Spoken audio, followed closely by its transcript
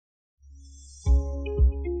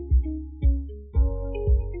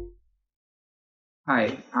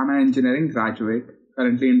Hi, I'm an engineering graduate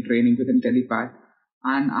currently in training with Intellipaat,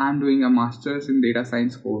 and I'm doing a master's in data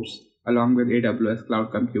science course along with AWS cloud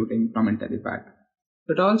computing from Intellipaat.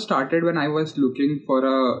 It all started when I was looking for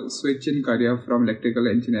a switch in career from electrical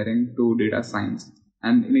engineering to data science,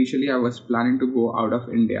 and initially I was planning to go out of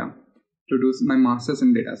India to do my master's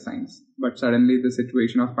in data science, but suddenly the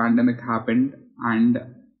situation of pandemic happened and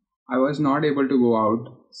I was not able to go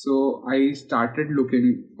out. So I started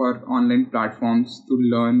looking for online platforms to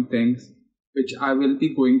learn things which I will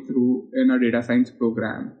be going through in a data science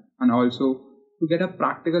program, and also to get a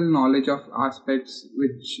practical knowledge of aspects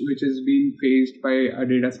which is being faced by a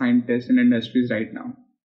data scientist in industries right now.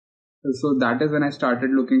 So that is when I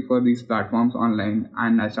started looking for these platforms online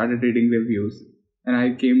and I started reading reviews, and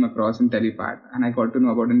I came across Intellipaat and I got to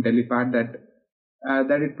know about Intellipaat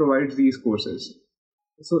that it provides these courses.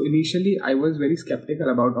 So initially, I was very skeptical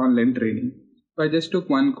about online training. So I just took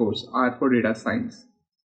one course, R for Data Science.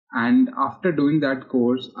 And after doing that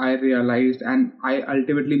course, I realized and I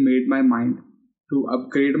ultimately made my mind to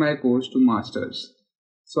upgrade my course to Masters.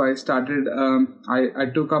 So I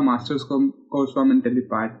took a course from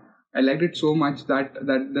Intellipaat. I liked it so much that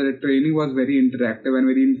the training was very interactive and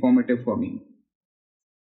very informative for me.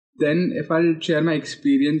 Then, if I'll share my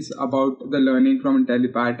experience about the learning from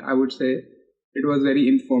Intellipaat, I would say it was very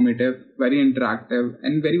informative, very interactive,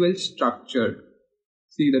 and very well structured.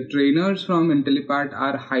 See, the trainers from Intellipaat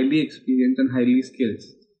are highly experienced and highly skilled.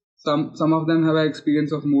 Some of them have an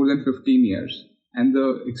experience of more than 15 years, and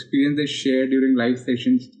the experience they share during live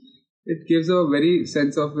sessions, it gives a very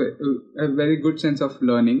good sense of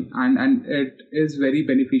learning, and it is very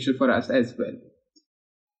beneficial for us as well.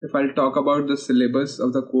 If I'll talk about the syllabus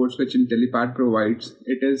of the course which Intellipaat provides,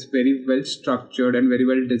 it is very well structured and very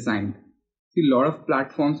well designed. See, a lot of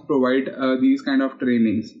platforms provide these kind of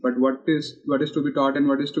trainings, but what is to be taught and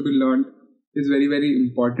what is to be learned is very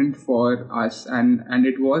important for us, and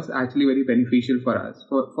it was actually very beneficial for us,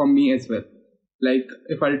 for me as well. Like,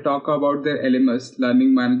 if I'll talk about their LMS,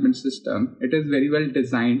 learning management system, it is very well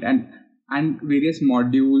designed, and various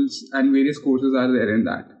modules and various courses are there in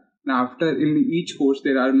that. Now, in each course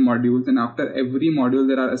there are modules, and after every module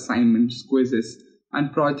there are assignments, quizzes,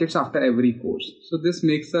 and projects after every course. So this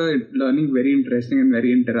makes the learning very interesting and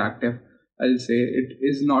very interactive. I'll say it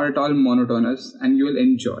is not at all monotonous, and you will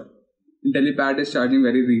enjoy. Intellipaat is charging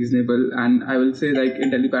very reasonable, and I will say like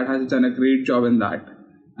Intellipaat has done a great job in that.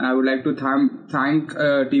 And I would like to thank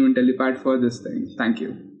Team Intellipaat for this thing. Thank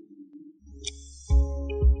you.